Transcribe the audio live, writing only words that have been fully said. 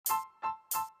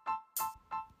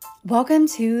Welcome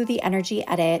to the Energy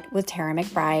Edit with Tara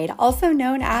McBride, also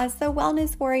known as the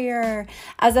Wellness Warrior.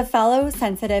 As a fellow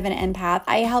sensitive and empath,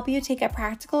 I help you take a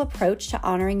practical approach to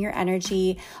honoring your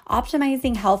energy,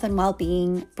 optimizing health and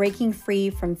well-being, breaking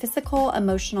free from physical,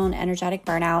 emotional, and energetic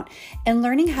burnout, and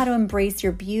learning how to embrace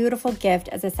your beautiful gift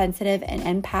as a sensitive and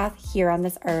empath here on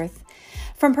this earth.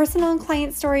 From personal and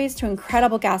client stories to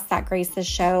incredible guests that grace the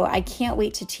show, I can't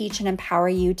wait to teach and empower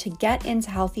you to get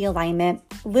into healthy alignment,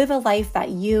 live a life that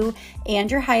you and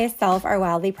your highest self are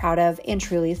wildly proud of, and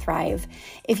truly thrive.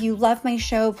 If you love my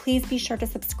show, please be sure to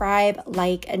subscribe,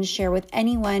 like, and share with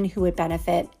anyone who would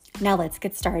benefit. Now let's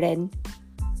get started.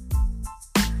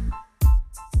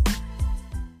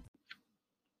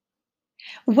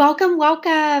 Welcome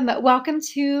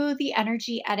to the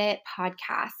Energy Edit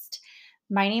podcast.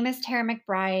 My name is Tara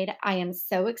McBride. I am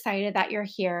so excited that you're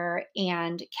here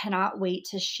and cannot wait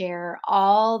to share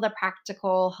all the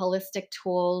practical, holistic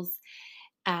tools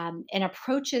and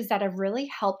approaches that have really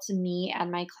helped me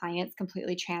and my clients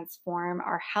completely transform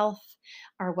our health,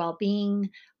 our well-being,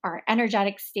 our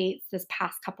energetic states this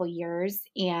past couple years.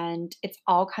 And it's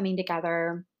all coming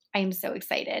together. I am so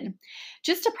excited.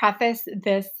 Just to preface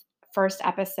this first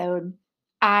episode,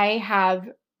 I have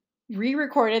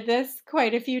re-recorded this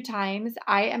quite a few times.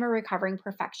 I am a recovering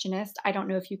perfectionist. I don't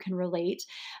know if you can relate,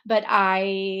 but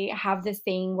I have this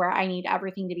thing where I need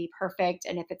everything to be perfect.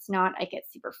 And if it's not, I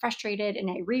get super frustrated and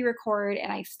I re-record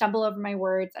and I stumble over my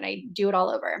words and I do it all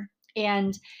over.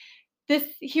 And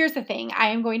here's the thing.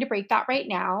 I am going to break that right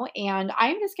now and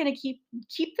I'm just going to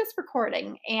keep this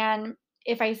recording. And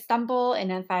if I stumble and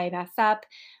if I mess up,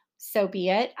 so be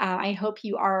it. I hope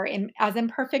you are as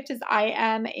imperfect as I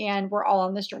am, and we're all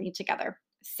on this journey together.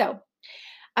 So,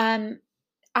 um,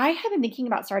 I have been thinking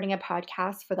about starting a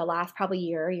podcast for the last probably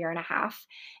year and a half.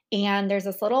 And there's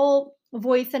this little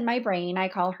voice in my brain, I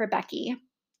call her Becky,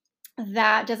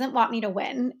 that doesn't want me to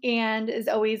win and is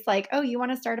always like, oh, you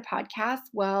want to start a podcast?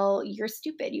 Well, you're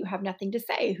stupid. You have nothing to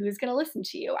say. Who's going to listen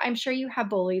to you? I'm sure you have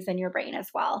bullies in your brain as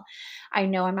well. I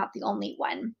know I'm not the only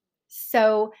one.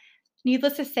 So,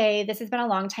 needless to say, this has been a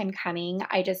long time coming.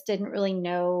 I just didn't really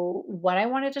know what I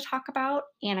wanted to talk about.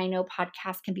 And I know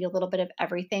podcasts can be a little bit of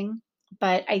everything.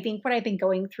 But I think what I've been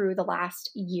going through the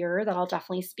last year that I'll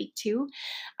definitely speak to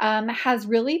has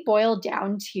really boiled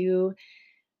down to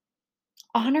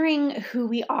honoring who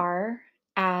we are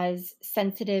as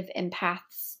sensitive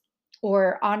empaths,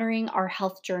 or honoring our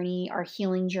health journey, our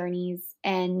healing journeys,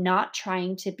 and not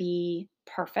trying to be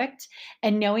perfect,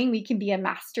 and knowing we can be a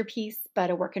masterpiece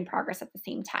but a work in progress at the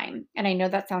same time. And I know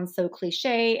that sounds so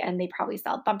cliche and they probably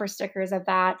sell bumper stickers of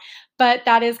that, but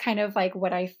that is kind of like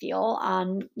what I feel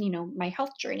on, my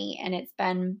health journey, and it's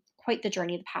been quite the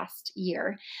journey the past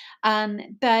year.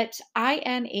 But I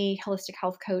am a holistic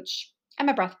health coach. I'm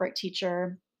a breathwork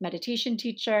teacher, meditation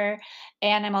teacher,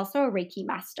 and I'm also a Reiki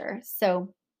master.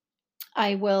 So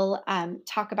I will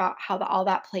talk about how all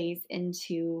that plays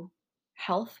into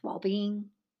health, well being,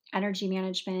 energy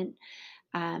management,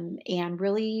 and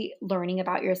really learning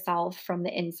about yourself from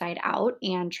the inside out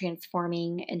and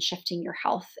transforming and shifting your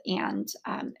health and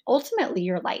ultimately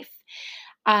your life.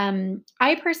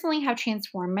 I personally have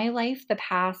transformed my life the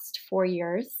past 4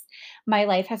 years. My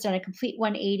life has done a complete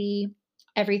 180,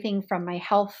 everything from my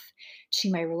health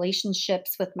to my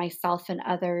relationships with myself and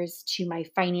others to my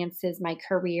finances, my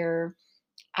career.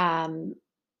 Um,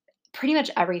 Pretty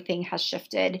much everything has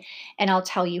shifted, and I'll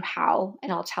tell you how and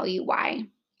I'll tell you why.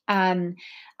 Um,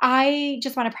 I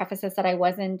just want to preface this that I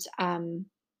wasn't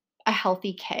a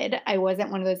healthy kid. I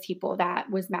wasn't one of those people that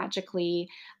was magically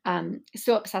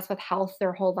so obsessed with health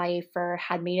their whole life or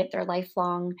had made it their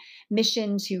lifelong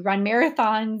mission to run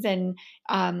marathons and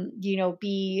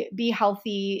be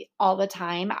healthy all the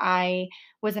time. I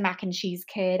was a mac and cheese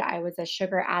kid. I was a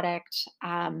sugar addict.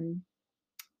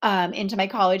 Into my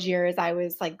college years, I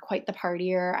was like quite the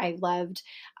partier. I loved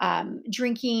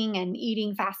drinking and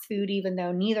eating fast food, even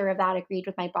though neither of that agreed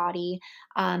with my body.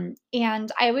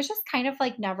 And I was just kind of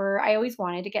like I always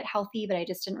wanted to get healthy, but I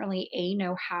just didn't really A,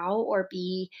 know how, or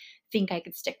B, think I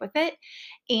could stick with it.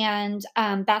 And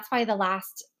that's why the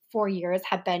last 4 years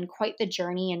have been quite the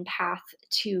journey and path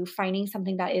to finding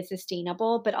something that is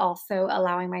sustainable, but also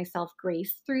allowing myself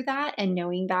grace through that and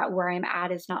knowing that where I'm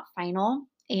at is not final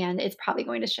and it's probably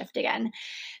going to shift again.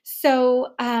 So,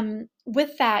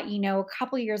 with that, a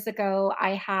couple years ago,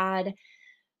 I had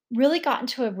really gotten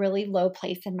to a really low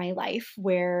place in my life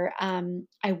where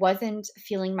I wasn't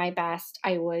feeling my best.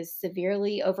 I was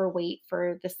severely overweight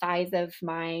for the size of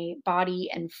my body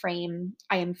and frame.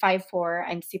 I am 5'4".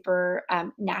 I'm super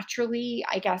naturally,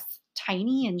 I guess,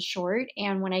 tiny and short.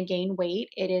 And when I gain weight,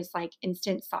 it is like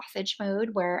instant sausage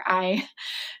mode where I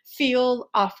feel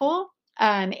awful.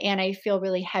 And I feel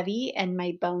really heavy and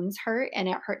my bones hurt and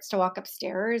it hurts to walk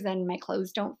upstairs and my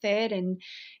clothes don't fit. And,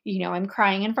 I'm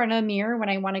crying in front of a mirror when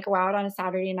I want to go out on a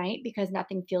Saturday night because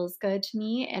nothing feels good to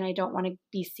me and I don't want to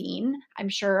be seen. I'm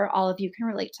sure all of you can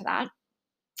relate to that.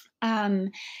 Um,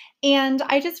 and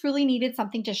I just really needed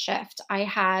something to shift. I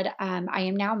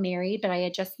am now married, but I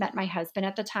had just met my husband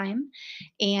at the time.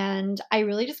 And I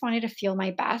really just wanted to feel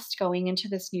my best going into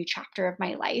this new chapter of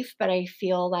my life. But I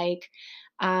feel like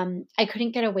I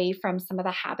couldn't get away from some of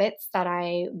the habits that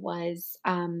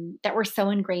were so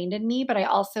ingrained in me, but I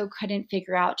also couldn't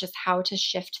figure out just how to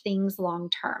shift things long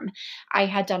term. I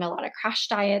had done a lot of crash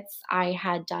diets. I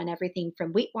had done everything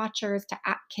from Weight Watchers to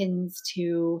Atkins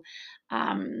to,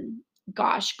 um,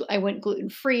 gosh, I went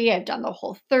gluten free. I've done the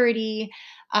whole 30.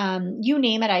 You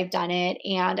name it, I've done it.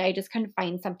 And I just couldn't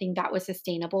find something that was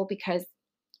sustainable because,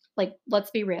 like,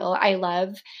 let's be real, I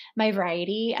love my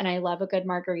variety and I love a good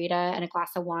margarita and a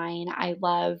glass of wine. I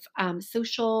love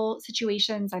social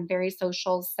situations. I'm very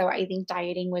social. So I think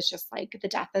dieting was just like the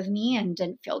death of me and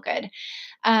didn't feel good.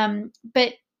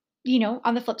 But,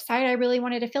 on the flip side, I really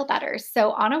wanted to feel better.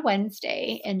 So on a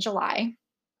Wednesday in July,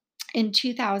 in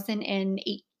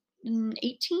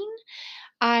 2018,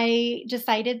 I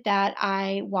decided that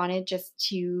I wanted just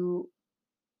to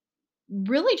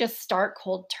really just start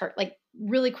like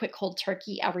really quick cold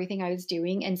turkey everything I was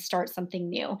doing and start something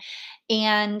new.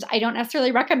 And I don't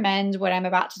necessarily recommend what I'm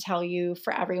about to tell you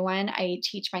for everyone. I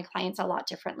teach my clients a lot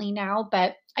differently now,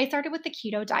 but I started with the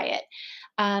keto diet.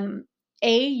 Um,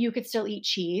 you could still eat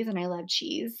cheese, and I love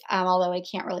cheese, although I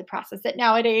can't really process it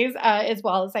nowadays as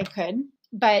well as I could.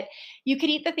 But you could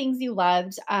eat the things you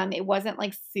loved. It wasn't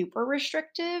like super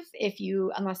restrictive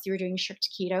unless you were doing strict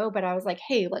keto, but I was like,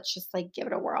 hey, let's just like give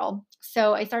it a whirl.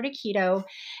 So I started keto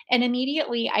and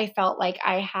immediately I felt like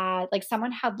like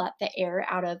someone had let the air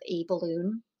out of a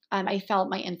balloon. I felt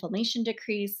my inflammation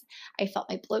decrease. I felt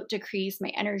my bloat decrease.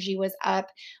 My energy was up.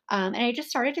 And I just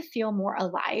started to feel more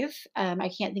alive. I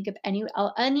can't think of any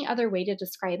other way to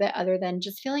describe it other than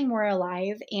just feeling more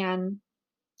alive and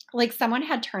like someone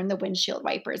had turned the windshield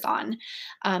wipers on.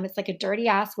 It's like a dirty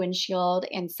ass windshield,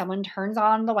 and someone turns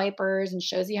on the wipers and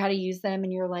shows you how to use them.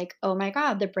 And you're like, oh my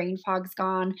God, the brain fog's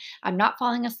gone. I'm not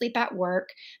falling asleep at work.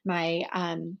 My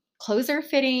clothes are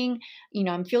fitting.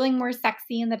 I'm feeling more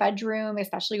sexy in the bedroom,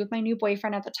 especially with my new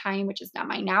boyfriend at the time, which is now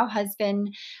my now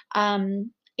husband.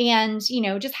 And,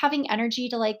 just having energy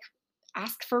to like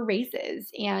ask for raises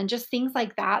and just things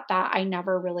like that I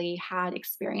never really had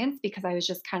experienced because I was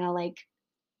just kind of like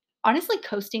honestly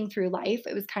coasting through life.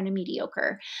 It was kind of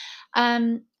mediocre.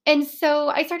 And so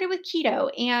I started with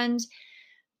keto. And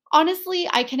honestly,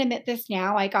 I can admit this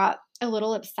now. I got a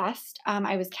little obsessed.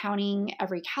 I was counting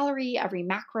every calorie, every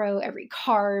macro, every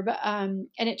carb, and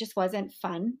it just wasn't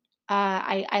fun.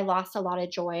 I lost a lot of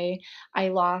joy. I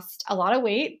lost a lot of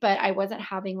weight, but I wasn't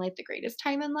having like the greatest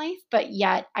time in life, but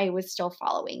yet I was still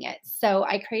following it. So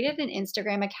I created an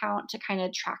Instagram account to kind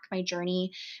of track my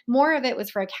journey. More of it was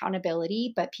for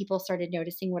accountability, but people started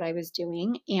noticing what I was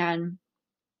doing. And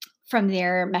from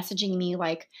there messaging me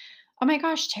like, "Oh my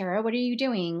gosh, Tara, what are you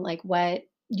doing? Like, what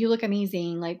you look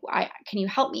amazing. Like, I can you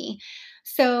help me?"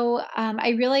 So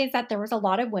I realized that there was a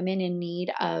lot of women in need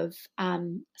of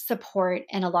support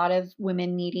and a lot of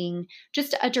women needing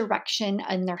just a direction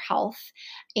in their health.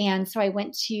 And so I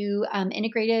went to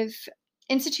Integrative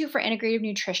Institute for Integrative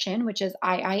Nutrition, which is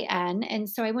IIN. And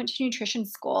so I went to nutrition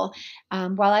school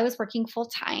while I was working full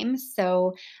time.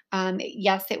 So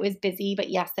yes, it was busy, but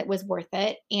yes, it was worth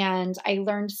it. And I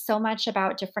learned so much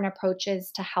about different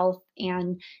approaches to health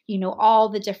and, all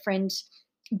the different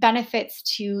benefits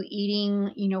to eating,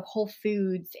 whole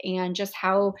foods and just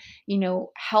how,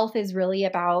 health is really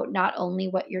about not only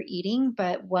what you're eating,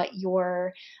 but what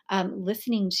you're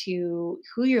listening to,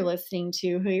 who you're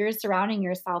surrounding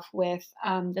yourself with,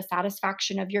 the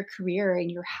satisfaction of your career and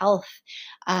your health.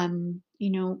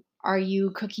 Are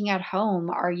you cooking at home?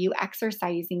 Are you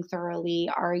exercising thoroughly?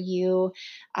 Are you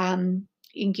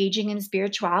engaging in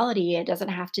spirituality? It doesn't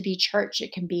have to be church.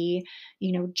 It can be,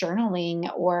 journaling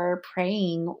or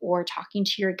praying or talking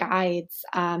to your guides.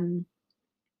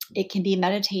 It can be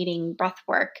meditating, breath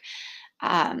work.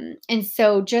 And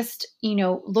so just,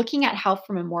 looking at health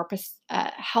from a more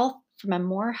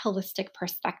holistic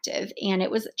perspective. And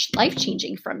it was life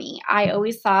changing for me. I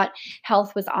always thought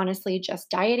health was honestly just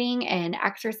dieting and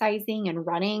exercising and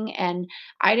running. And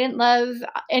I didn't love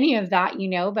any of that,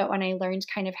 but when I learned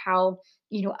kind of how,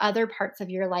 other parts of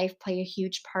your life play a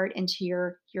huge part into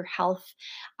your health,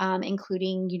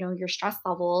 including, your stress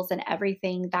levels and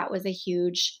everything, that was a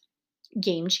huge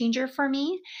game changer for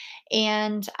me.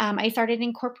 And I started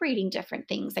incorporating different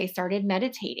things. I started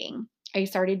meditating. I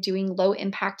started doing low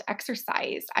impact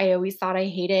exercise. I always thought I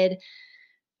hated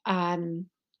um,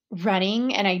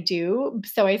 running, and I do.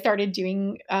 So I started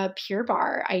doing Pure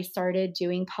Barre. I started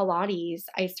doing Pilates.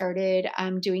 I started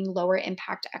doing lower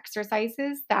impact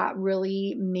exercises that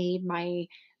really made my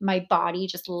body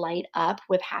just light up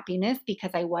with happiness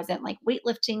because I wasn't like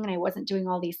weightlifting and I wasn't doing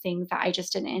all these things that I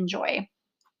just didn't enjoy.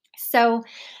 So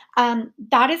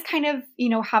that is kind of,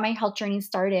 how my health journey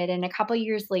started. And a couple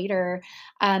years later,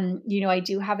 I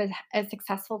do have a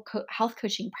successful health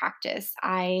coaching practice.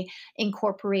 I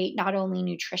incorporate not only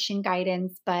nutrition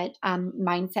guidance, but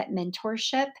mindset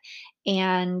mentorship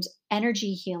and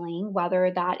energy healing,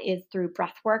 whether that is through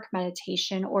breath work,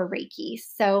 meditation, or Reiki.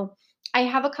 So I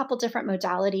have a couple different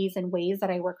modalities and ways that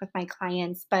I work with my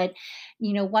clients, but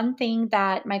one thing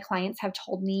that my clients have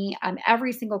told me,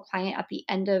 every single client at the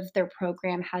end of their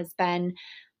program has been,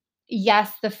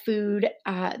 yes, the food,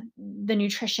 the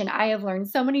nutrition. I have learned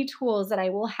so many tools that I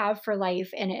will have for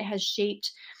life, and it has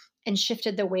shaped and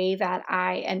shifted the way that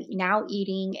I am now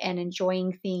eating and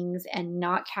enjoying things and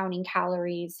not counting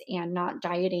calories and not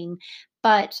dieting.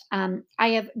 But I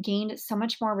have gained so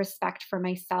much more respect for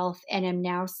myself and am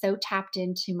now so tapped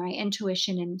into my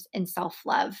intuition and self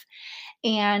love.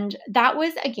 And that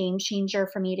was a game changer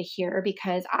for me to hear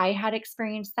because I had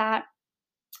experienced that.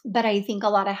 But I think a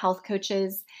lot of health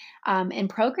coaches and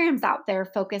programs out there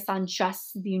focus on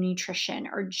just the nutrition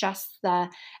or just the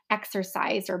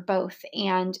exercise or both.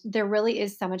 And there really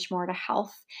is so much more to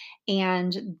health.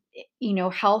 And,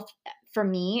 health for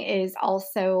me is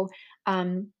also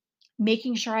um,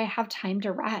 making sure I have time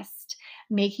to rest,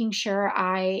 making sure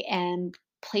I am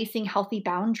placing healthy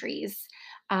boundaries.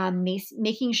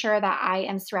 Making sure that I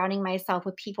am surrounding myself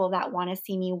with people that want to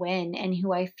see me win and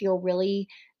who I feel really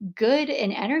good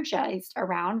and energized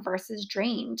around versus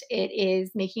drained. It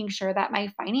is making sure that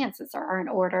my finances are in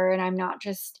order and I'm not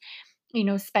just,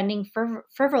 spending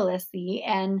frivolously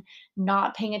and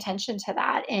not paying attention to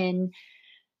that and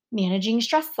managing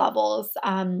stress levels,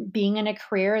 being in a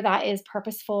career that is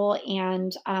purposeful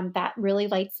and that really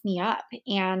lights me up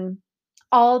and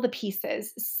all the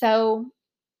pieces. So,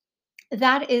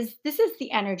 this is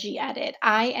the energy edit.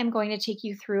 I am going to take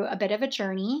you through a bit of a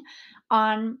journey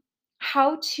on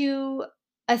how to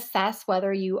assess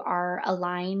whether you are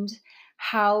aligned,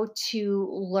 how to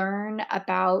learn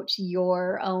about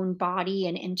your own body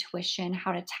and intuition,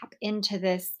 how to tap into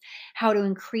this, how to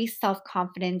increase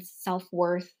self-confidence,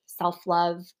 self-worth,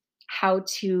 self-love, how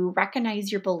to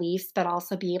recognize your beliefs but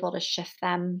also be able to shift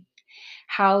them,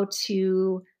 how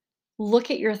to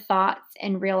look at your thoughts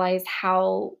and realize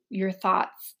how your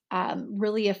thoughts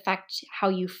really affect how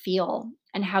you feel,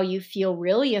 and how you feel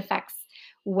really affects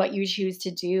what you choose to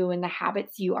do and the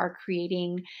habits you are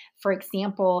creating. For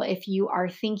example, if you are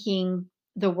thinking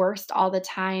the worst all the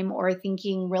time or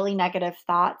thinking really negative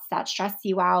thoughts that stress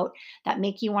you out, that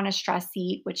make you want to stress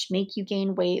eat, which make you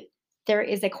gain weight, there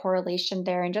is a correlation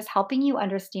there, and just helping you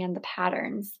understand the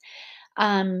patterns.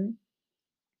 Um,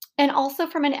 and also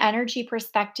from an energy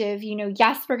perspective,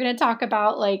 yes, we're going to talk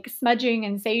about like smudging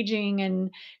and saging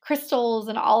and crystals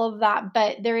and all of that,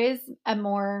 but there is a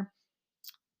more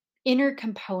inner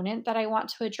component that I want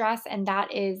to address, and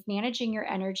that is managing your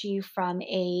energy from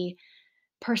a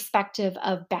perspective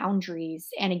of boundaries.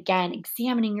 And again,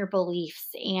 examining your beliefs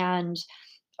and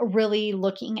really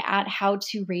looking at how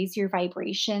to raise your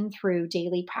vibration through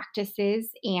daily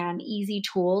practices and easy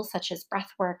tools such as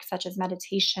breath work, such as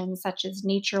meditation, such as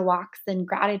nature walks and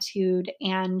gratitude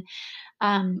and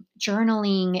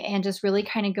journaling, and just really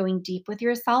kind of going deep with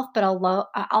yourself, but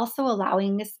also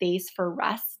allowing the space for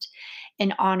rest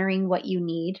and honoring what you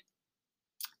need.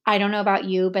 I don't know about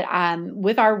you, but,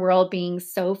 with our world being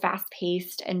so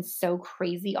fast-paced and so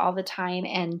crazy all the time,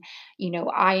 and,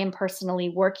 I am personally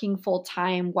working full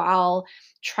time while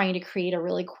trying to create a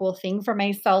really cool thing for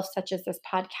myself, such as this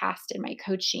podcast and my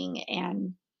coaching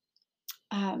and,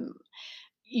 um,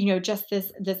 just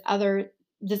this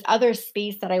other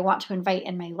space that I want to invite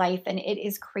in my life, and it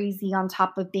is crazy on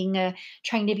top of being a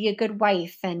trying to be a good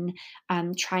wife and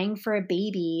trying for a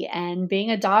baby and being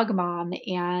a dog mom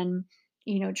and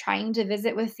trying to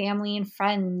visit with family and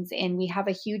friends, and we have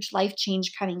a huge life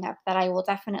change coming up that I will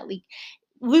definitely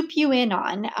loop you in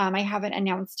on. I haven't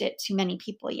announced it to many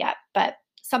people yet, but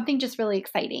something just really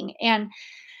exciting. And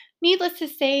needless to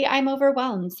say, I'm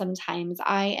overwhelmed sometimes.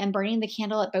 I am burning the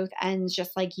candle at both ends,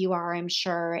 just like you are, I'm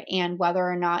sure. And whether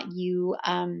or not you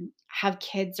have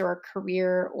kids or a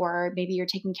career, or maybe you're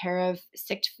taking care of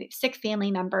sick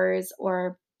family members,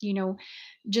 or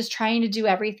just trying to do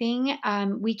everything.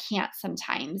 We can't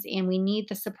sometimes, and we need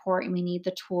the support and we need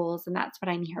the tools, and that's what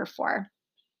I'm here for.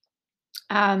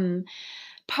 Um,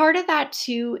 Part of that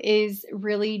too is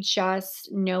really just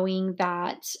knowing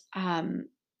that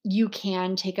you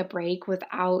can take a break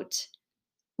without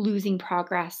losing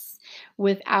progress,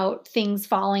 without things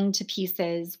falling to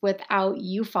pieces, without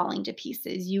you falling to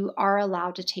pieces. You are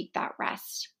allowed to take that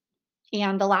rest.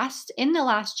 And in the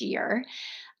last year,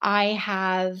 I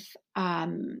have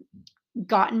um,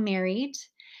 gotten married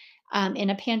in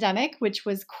a pandemic, which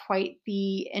was quite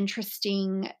the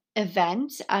interesting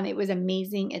event. It was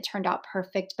amazing. It turned out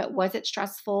perfect, but was it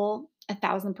stressful?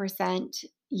 1,000%.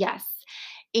 Yes.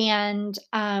 And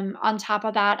on top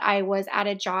of that, I was at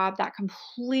a job that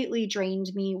completely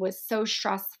drained me, was so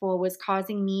stressful, was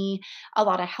causing me a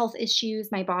lot of health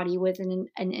issues. My body was in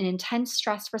an intense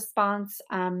stress response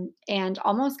and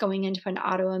almost going into an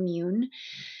autoimmune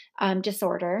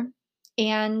disorder.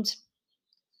 And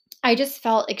I just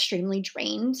felt extremely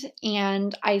drained.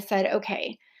 And I said,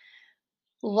 okay,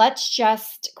 let's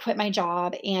just quit my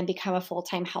job and become a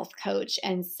full-time health coach.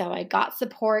 And so I got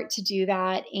support to do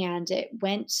that, and it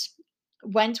went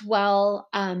well.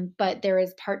 But there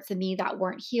is parts of me that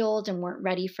weren't healed and weren't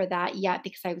ready for that yet,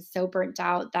 because I was so burnt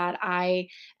out that I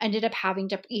ended up having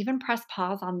to even press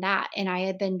pause on that. And I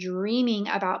had been dreaming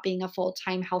about being a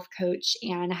full-time health coach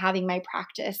and having my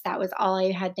practice. That was all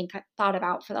I had thought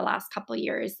about for the last couple of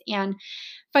years. And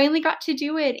finally got to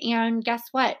do it, and guess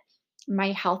what?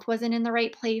 My health wasn't in the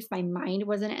right place, my mind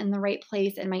wasn't in the right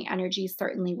place, and my energy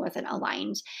certainly wasn't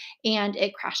aligned, and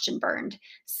it crashed and burned.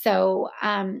 So,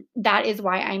 that is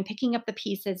why I'm picking up the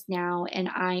pieces now, and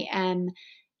I am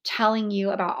telling you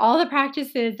about all the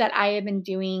practices that I have been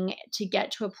doing to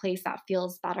get to a place that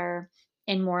feels better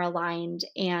and more aligned,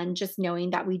 and just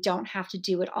knowing that we don't have to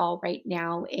do it all right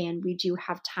now, and we do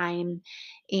have time,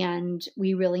 and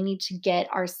we really need to get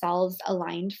ourselves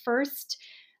aligned first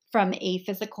from a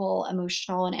physical,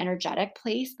 emotional, and energetic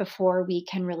place before we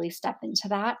can really step into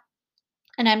that.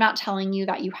 And I'm not telling you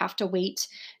that you have to wait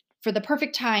for the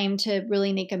perfect time to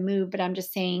really make a move, but I'm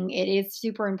just saying it is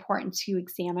super important to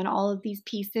examine all of these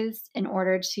pieces in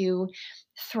order to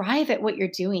thrive at what you're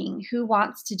doing. Who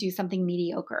wants to do something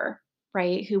mediocre,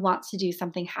 right? Who wants to do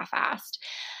something half assed?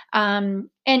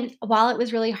 And while it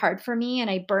was really hard for me and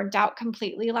I burnt out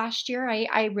completely last year,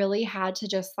 I really had to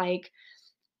just like,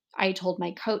 I told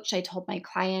my coach, I told my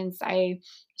clients, I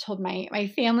told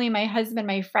my family, my husband,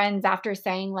 my friends after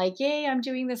saying like, "Yay, I'm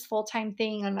doing this full-time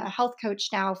thing. I'm a health coach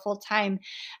now full-time."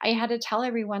 I had to tell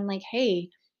everyone like, "Hey,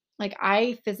 like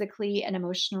I physically and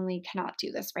emotionally cannot do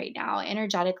this right now.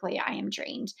 Energetically, I am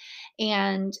drained."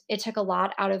 And it took a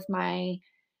lot out of my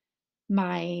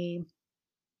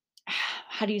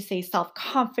how do you say,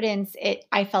 self-confidence.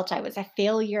 I felt I was a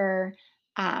failure.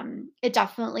 It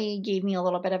definitely gave me a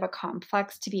little bit of a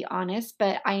complex, to be honest,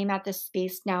 but I am at this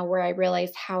space now where I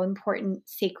realize how important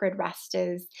sacred rest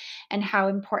is and how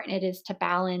important it is to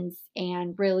balance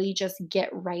and really just get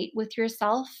right with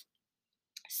yourself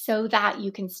so that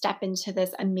you can step into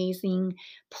this amazing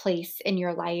place in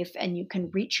your life and you can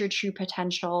reach your true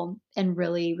potential and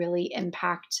really, really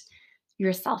impact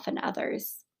yourself and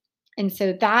others. And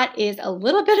so that is a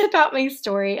little bit about my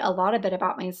story, a lot of bit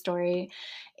about my story,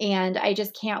 and I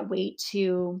just can't wait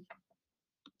to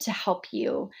help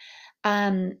you.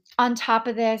 On top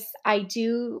of this, I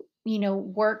do,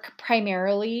 work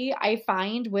primarily, I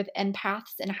find, with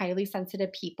empaths and highly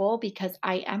sensitive people because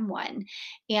I am one.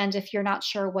 And if you're not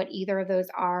sure what either of those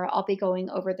are, I'll be going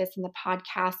over this in the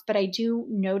podcast. But I do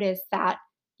notice that,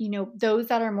 those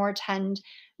that are more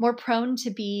prone to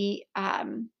be,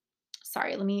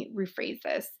 sorry, let me rephrase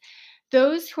this.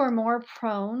 Those who are more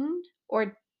prone,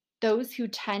 or those who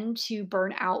tend to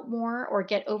burn out more or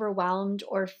get overwhelmed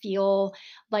or feel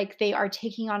like they are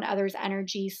taking on others'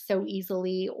 energy so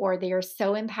easily, or they are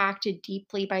so impacted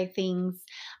deeply by things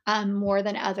more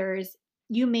than others,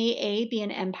 you may be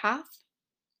an empath.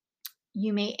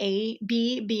 You may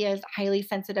be a highly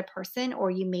sensitive person,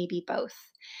 or you may be both.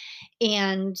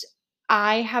 And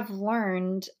I have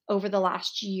learned over the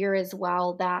last year as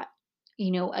well that,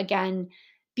 again,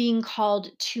 being called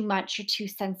too much or too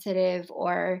sensitive,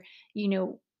 or, you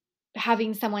know,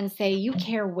 having someone say, you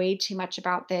care way too much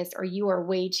about this, or you are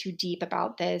way too deep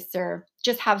about this, or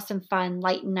just have some fun,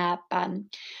 lighten up.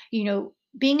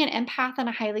 Being an empath and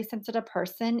a highly sensitive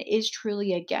person is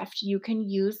truly a gift. You can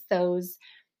use those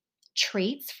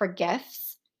traits for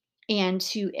gifts, and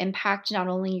to impact not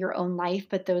only your own life,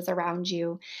 but those around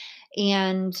you.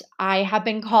 And I have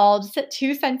been called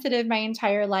too sensitive my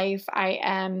entire life. I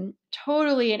am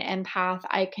totally an empath.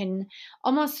 I can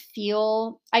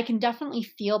definitely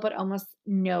feel, but almost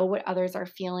know what others are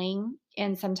feeling.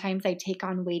 And sometimes I take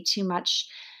on way too much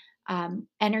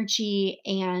energy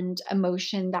and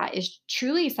emotion that is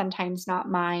truly sometimes not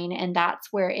mine. And that's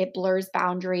where it blurs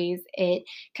boundaries. It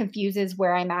confuses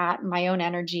where I'm at, in my own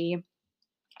energy,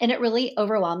 and it really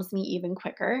overwhelms me even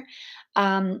quicker,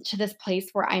 to this place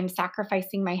where I'm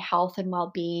sacrificing my health and well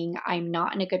being. I'm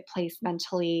not in a good place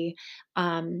mentally.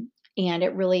 And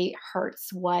it really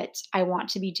hurts what I want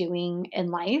to be doing in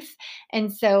life.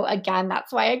 And so, again,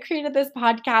 that's why I created this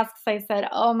podcast, because I said,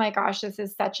 oh my gosh, this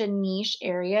is such a niche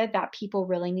area that people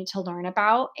really need to learn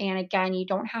about. And again, you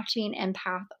don't have to be an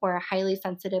empath or a highly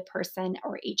sensitive person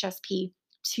or HSP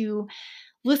to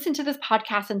listen to this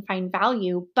podcast and find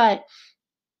value. But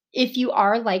if you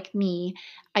are like me,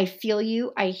 I feel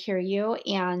you, I hear you,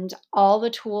 and all the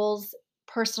tools,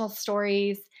 personal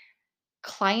stories,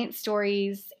 client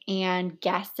stories, and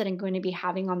guests that I'm going to be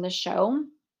having on the show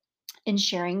and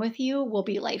sharing with you will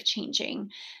be life changing.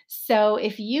 So,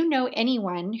 if you know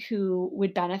anyone who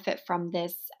would benefit from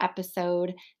this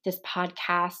episode, this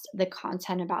podcast, the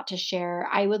content I'm about to share,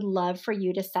 I would love for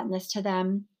you to send this to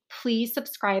them. Please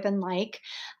subscribe and like.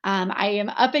 I am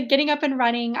up and getting up and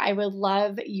running. I would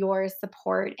love your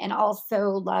support and also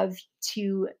love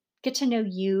to get to know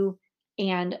you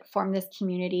and form this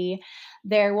community.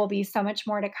 There will be so much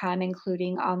more to come,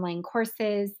 including online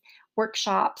courses,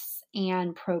 workshops,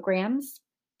 and programs.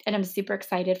 And I'm super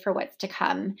excited for what's to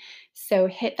come. So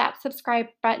hit that subscribe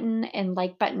button and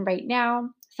like button right now.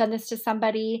 Send this to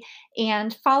somebody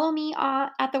and follow me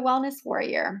at the Wellness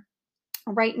Warrior.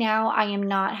 Right now, I am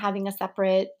not having a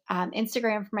separate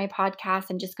Instagram for my podcast.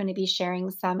 I'm just going to be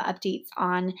sharing some updates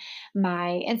on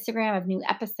my Instagram of new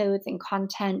episodes and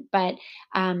content, but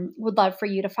would love for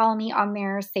you to follow me on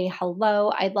there, say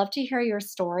hello. I'd love to hear your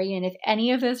story. And if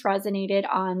any of this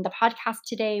resonated on the podcast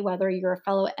today, whether you're a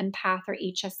fellow empath or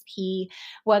HSP,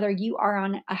 whether you are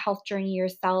on a health journey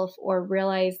yourself or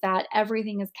realize that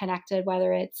everything is connected,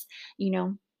 whether it's, you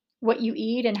know, what you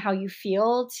eat and how you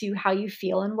feel to how you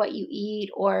feel and what you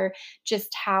eat, or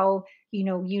just how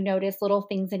you notice little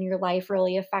things in your life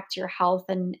really affect your health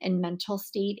and mental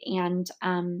state, and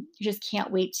you just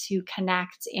can't wait to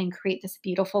connect and create this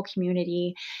beautiful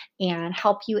community and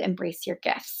help you embrace your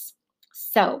gifts.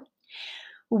 So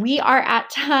we are at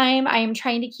time. I am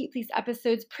trying to keep these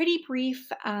episodes pretty brief.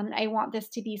 I want this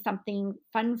to be something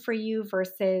fun for you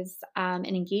versus and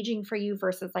engaging for you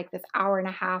versus like this hour and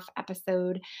a half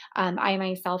episode. I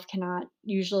myself cannot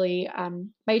usually,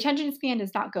 my attention span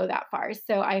does not go that far.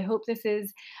 So I hope this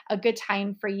is a good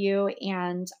time for you,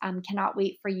 and cannot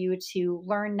wait for you to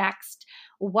learn next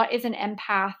what is an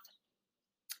empath,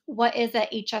 what is a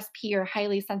HSP or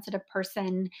highly sensitive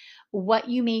person, what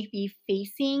you may be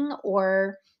facing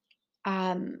or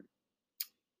um,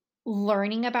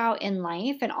 learning about in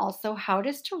life, and also how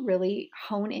just to really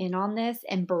hone in on this,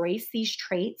 embrace these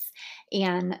traits,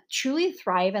 and truly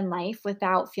thrive in life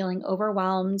without feeling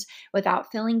overwhelmed, without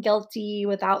feeling guilty,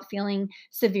 without feeling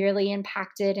severely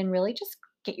impacted, and really just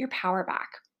get your power back.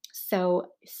 So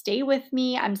stay with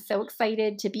me. I'm so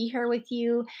excited to be here with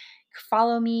you.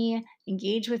 Follow me,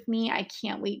 engage with me. I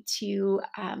can't wait to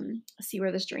see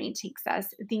where this journey takes us.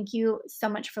 Thank you so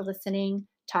much for listening.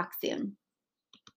 Talk soon.